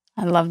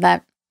 I love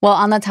that. Well,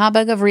 on the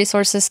topic of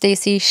resources,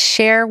 Stacey,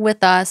 share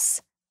with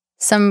us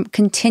some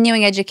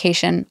continuing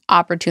education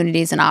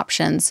opportunities and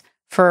options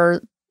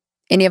for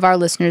any of our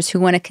listeners who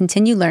want to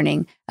continue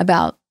learning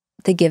about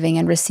the giving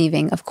and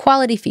receiving of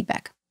quality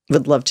feedback.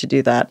 Would love to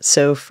do that.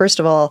 So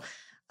first of all,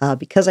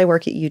 because I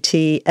work at UT,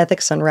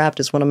 Ethics Unwrapped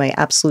is one of my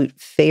absolute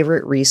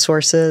favorite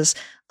resources.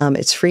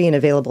 It's free and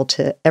available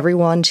to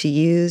everyone to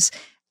use.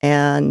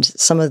 And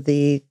some of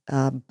the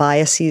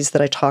biases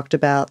that I talked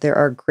about, there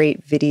are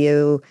great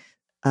videos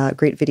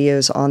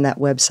on that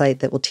website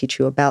that will teach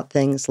you about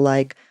things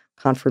like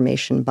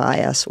confirmation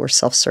bias or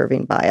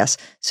self-serving bias.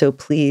 So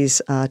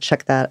please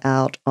check that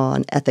out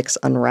on Ethics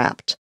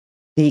Unwrapped.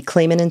 The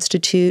Clayman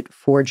Institute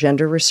for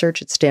Gender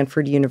Research at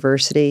Stanford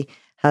University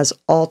has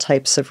all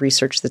types of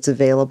research that's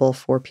available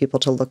for people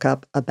to look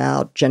up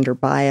about gender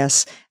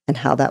bias and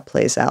how that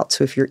plays out.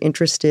 So if you're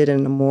interested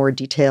in a more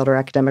detailed or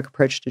academic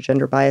approach to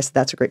gender bias,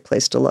 that's a great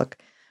place to look.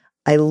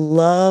 I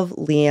love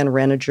Leanne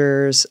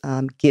Reniger's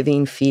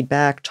giving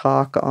feedback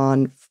talk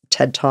on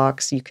TED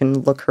Talks. You can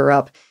look her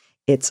up.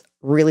 It's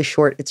really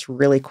short, it's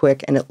really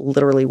quick, and it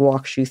literally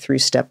walks you through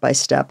step by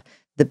step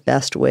the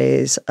best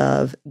ways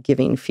of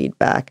giving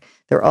feedback.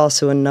 There are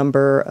also a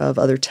number of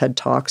other TED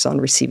Talks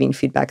on receiving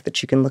feedback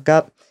that you can look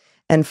up.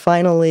 And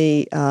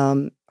finally,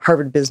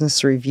 Harvard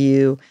Business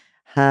Review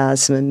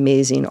has some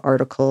amazing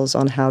articles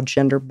on how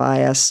gender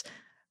bias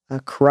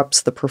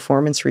corrupts the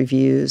performance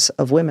reviews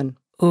of women.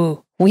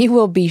 Ooh, we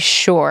will be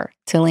sure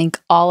to link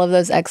all of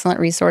those excellent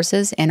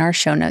resources in our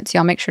show notes.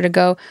 Y'all make sure to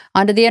go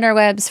onto the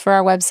interwebs for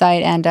our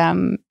website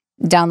and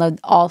download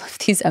all of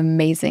these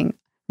amazing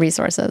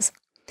resources.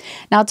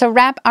 Now, to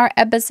wrap our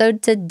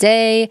episode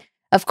today,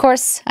 of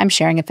course, I'm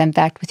sharing a fun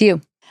fact with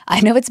you. I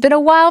know it's been a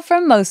while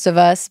for most of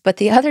us, but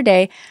the other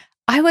day,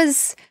 I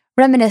was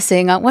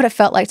reminiscing on what it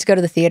felt like to go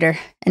to the theater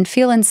and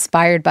feel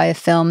inspired by a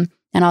film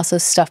and also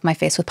stuff my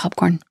face with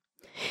popcorn.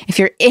 If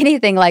you're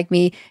anything like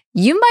me,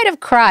 you might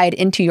have cried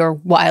into your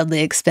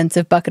wildly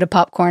expensive bucket of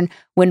popcorn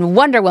when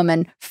Wonder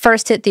Woman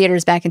first hit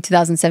theaters back in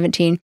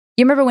 2017.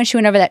 You remember when she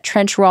went over that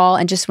trench wall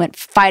and just went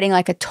fighting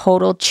like a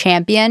total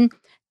champion?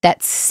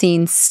 That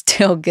scene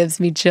still gives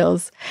me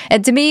chills.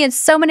 And to me and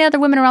so many other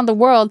women around the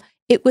world,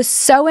 it was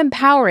so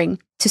empowering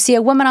to see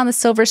a woman on the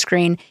silver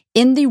screen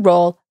in the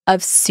role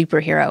of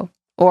superhero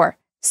or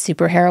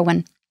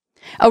superheroine.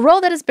 A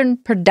role that has been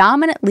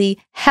predominantly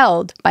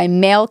held by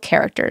male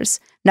characters,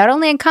 not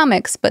only in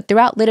comics, but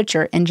throughout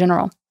literature in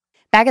general.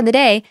 Back in the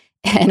day,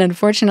 and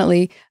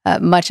unfortunately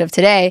much of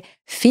today,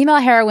 female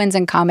heroines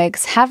in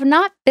comics have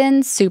not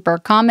been super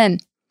common.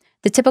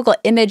 The typical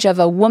image of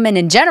a woman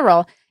in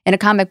general in a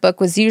comic book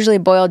was usually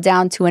boiled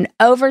down to an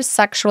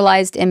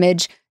over-sexualized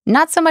image,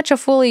 not so much a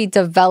fully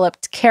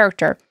developed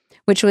character,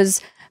 which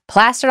was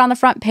plastered on the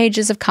front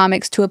pages of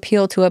comics to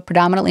appeal to a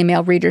predominantly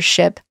male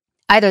readership.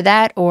 Either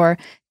that, or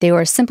they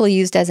were simply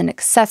used as an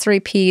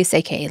accessory piece,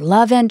 aka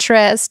love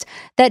interest,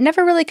 that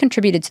never really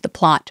contributed to the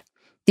plot.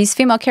 These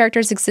female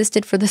characters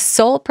existed for the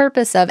sole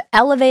purpose of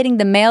elevating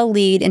the male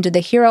lead into the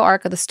hero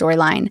arc of the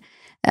storyline.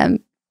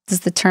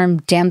 Does the term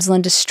damsel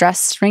in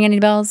distress ring any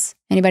bells?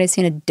 Anybody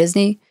seen a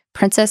Disney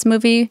princess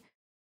movie?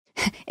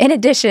 In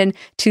addition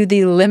to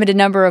the limited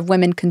number of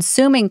women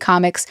consuming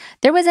comics,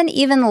 there was an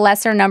even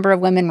lesser number of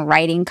women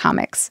writing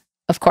comics,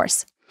 of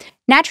course.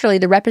 Naturally,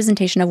 the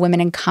representation of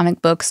women in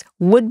comic books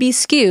would be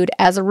skewed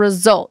as a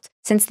result,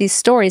 since these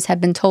stories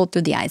have been told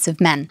through the eyes of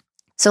men.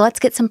 So let's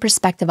get some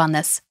perspective on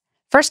this.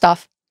 First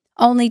off,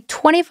 only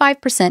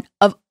 25%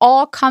 of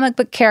all comic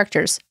book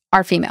characters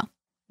are female.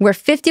 We're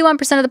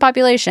 51% of the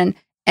population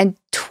and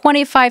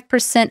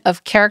 25%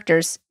 of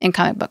characters in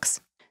comic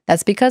books.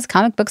 That's because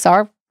comic books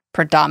are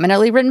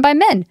predominantly written by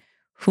men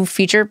who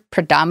feature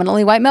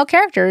predominantly white male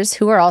characters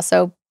who are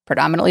also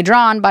predominantly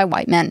drawn by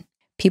white men.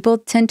 People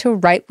tend to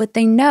write what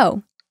they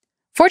know.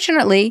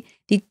 Fortunately,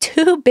 the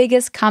two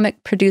biggest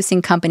comic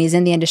producing companies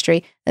in the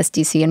industry, that's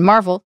DC and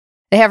Marvel,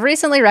 they have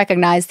recently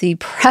recognized the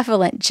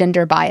prevalent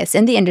gender bias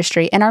in the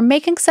industry and are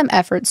making some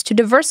efforts to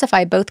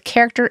diversify both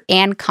character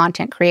and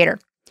content creator.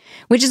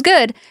 Which is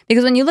good,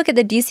 because when you look at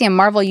the DC and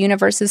Marvel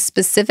universes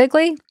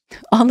specifically,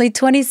 only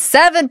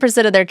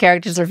 27% of their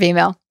characters are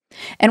female.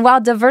 And while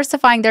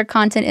diversifying their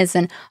content is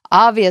an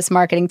obvious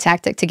marketing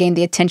tactic to gain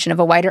the attention of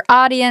a wider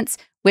audience,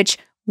 which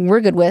we're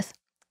good with,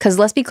 because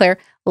let's be clear,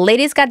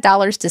 ladies got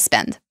dollars to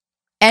spend.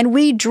 And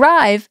we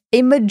drive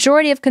a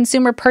majority of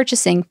consumer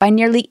purchasing by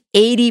nearly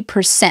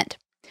 80%.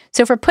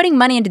 So if we're putting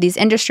money into these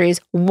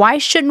industries, why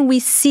shouldn't we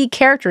see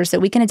characters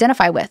that we can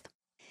identify with?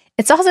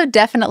 It's also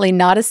definitely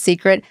not a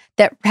secret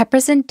that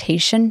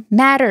representation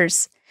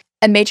matters.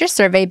 A major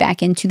survey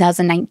back in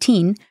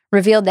 2019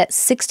 revealed that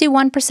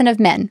 61% of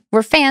men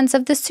were fans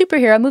of the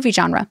superhero movie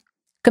genre,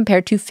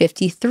 compared to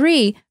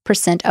 53%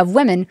 of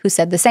women who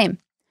said the same.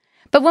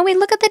 But when we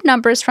look at the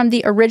numbers from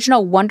the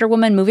original Wonder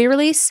Woman movie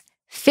release,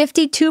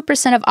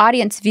 52% of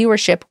audience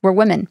viewership were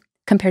women,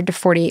 compared to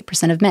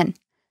 48% of men.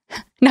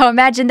 Now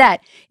imagine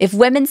that. If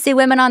women see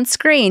women on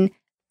screen,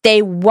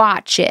 they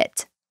watch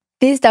it.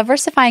 These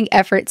diversifying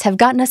efforts have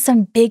gotten us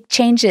some big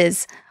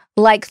changes,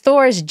 like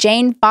Thor's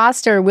Jane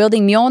Foster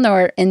wielding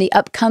Mjolnir in the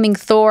upcoming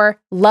Thor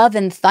Love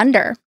and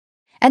Thunder,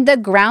 and the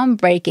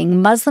groundbreaking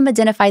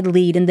Muslim-identified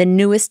lead in the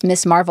newest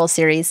Miss Marvel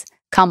series,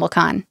 Kamala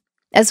Khan,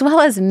 as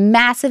well as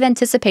massive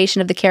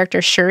anticipation of the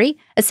character Shuri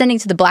ascending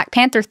to the Black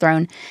Panther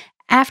throne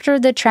after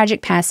the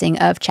tragic passing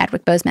of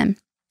Chadwick Boseman.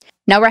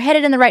 Now we're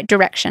headed in the right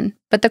direction,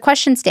 but the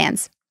question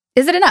stands,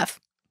 is it enough?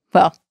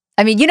 Well,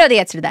 you know the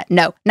answer to that.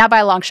 No, not by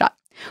a long shot.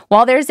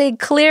 While there's a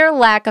clear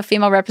lack of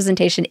female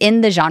representation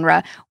in the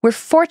genre, we're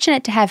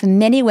fortunate to have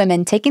many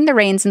women taking the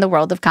reins in the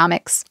world of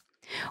comics.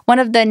 One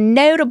of the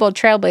notable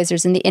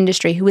trailblazers in the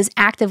industry who is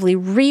actively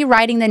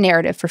rewriting the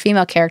narrative for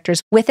female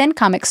characters within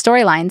comic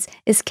storylines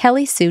is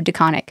Kelly Sue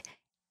DeConnick,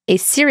 a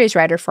series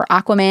writer for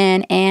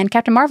Aquaman and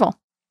Captain Marvel.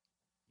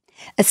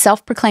 A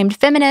self-proclaimed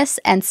feminist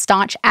and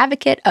staunch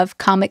advocate of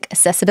comic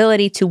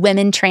accessibility to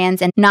women, trans,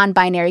 and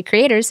non-binary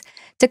creators,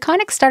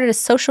 DeConnick started a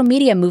social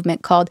media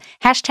movement called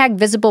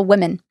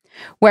 #VisibleWomen,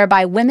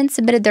 whereby women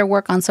submitted their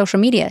work on social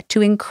media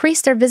to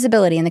increase their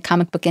visibility in the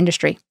comic book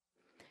industry.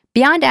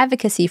 Beyond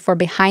advocacy for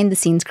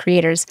behind-the-scenes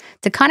creators,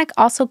 DeConnick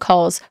also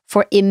calls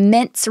for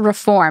immense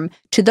reform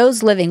to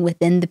those living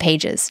within the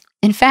pages.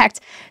 In fact,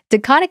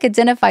 DeConnick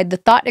identified the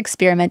thought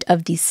experiment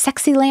of the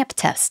sexy lamp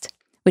test,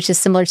 which is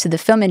similar to the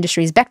film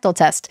industry's Bechdel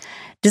test,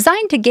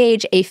 designed to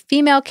gauge a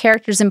female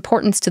character's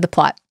importance to the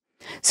plot.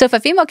 So if a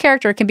female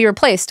character can be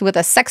replaced with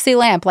a sexy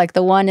lamp like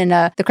the one in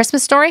The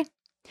Christmas Story,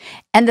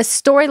 and the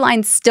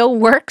storyline still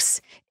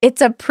works,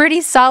 it's a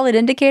pretty solid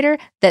indicator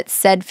that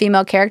said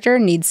female character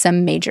needs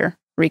some major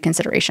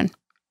reconsideration.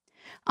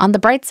 On the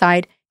bright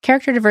side,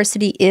 character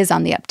diversity is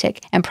on the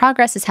uptick, and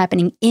progress is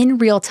happening in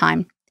real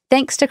time,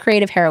 thanks to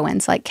creative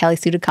heroines like Kelly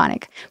Sue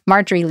DeConnick,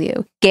 Marjorie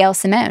Liu, Gail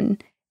Simone,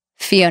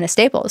 Fiona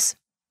Staples,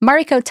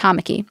 Mariko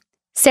Tamaki,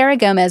 Sarah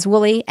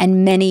Gomez-Woolley,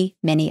 and many,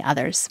 many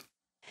others.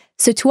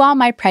 So to all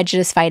my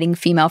prejudice-fighting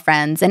female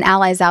friends and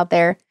allies out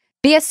there,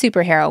 be a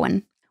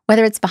superheroine.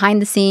 Whether it's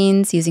behind the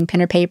scenes, using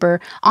pen or paper,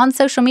 on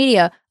social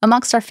media,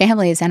 amongst our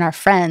families and our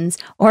friends,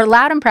 or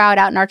loud and proud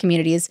out in our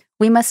communities,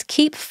 we must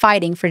keep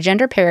fighting for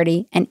gender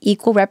parity and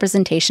equal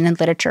representation in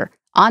literature,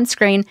 on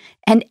screen,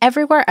 and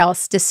everywhere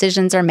else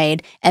decisions are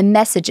made and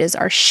messages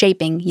are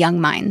shaping young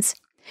minds.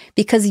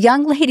 Because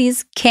young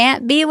ladies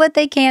can't be what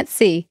they can't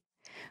see.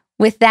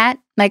 With that,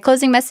 my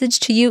closing message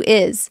to you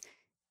is,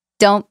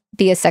 don't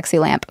be a sexy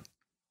lamp.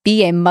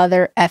 Be a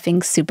mother effing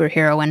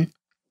superheroine.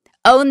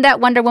 Own that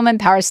Wonder Woman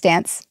power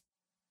stance.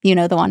 You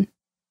know the one.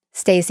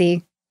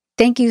 Stacey,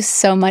 thank you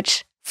so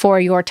much for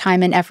your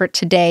time and effort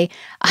today.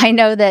 I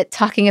know that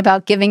talking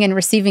about giving and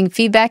receiving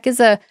feedback is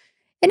an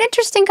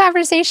interesting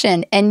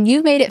conversation, and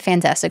you made it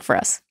fantastic for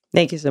us.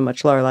 Thank you so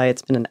much, Lorelei.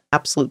 It's been an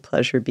absolute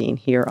pleasure being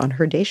here on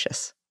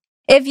HERdacious.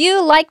 If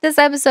you like this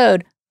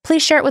episode,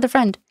 please share it with a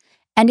friend.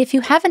 And if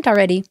you haven't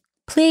already,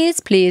 please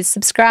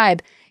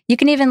subscribe. You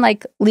can even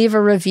leave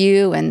a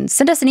review and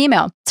send us an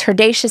email. It's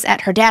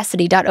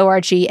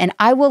HERdacious@HERdacity.org, and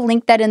I will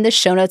link that in the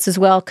show notes as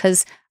well,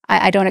 because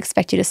I don't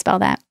expect you to spell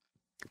that.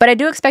 But I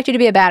do expect you to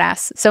be a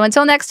badass. So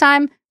until next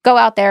time, go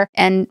out there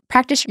and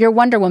practice your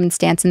Wonder Woman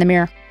stance in the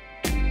mirror.